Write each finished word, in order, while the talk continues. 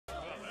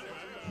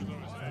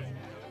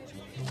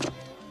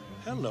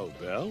Hello,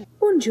 Belle.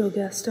 Bonjour,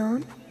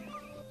 Gaston.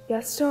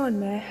 Gaston,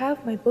 may I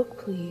have my book,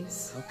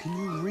 please? How can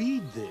you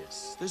read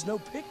this? There's no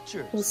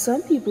pictures. Well,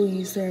 some people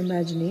use their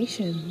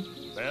imagination.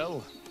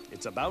 Belle,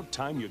 it's about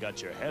time you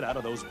got your head out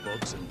of those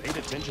books and paid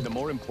attention to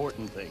more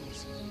important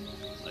things.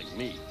 Like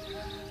me.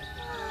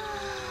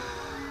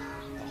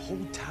 The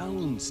whole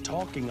town's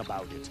talking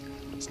about it.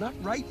 It's not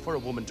right for a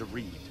woman to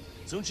read.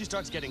 Soon she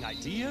starts getting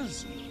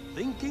ideas,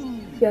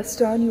 thinking.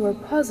 Gaston, you are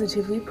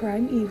positively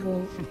prime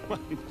evil.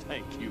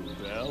 Thank you,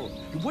 Belle.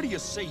 What do you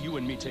say you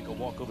and me take a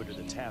walk over to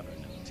the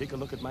tavern? Take a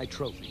look at my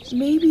trophies.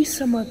 Maybe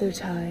some other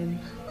time.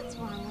 What's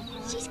wrong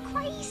with her? She's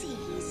crazy.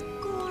 He's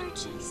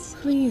gorgeous.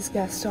 Please,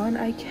 Gaston,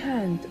 I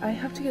can't. I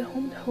have to get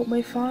home to help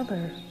my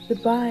father.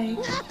 Goodbye.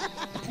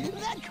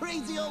 That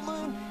crazy old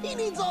loon, he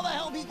needs all the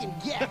help he can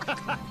get.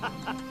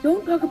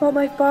 Don't talk about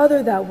my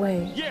father that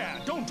way. Yeah,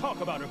 don't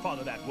talk about her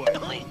father that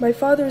way. My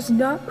father's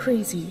not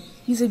crazy.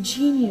 He's a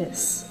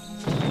genius.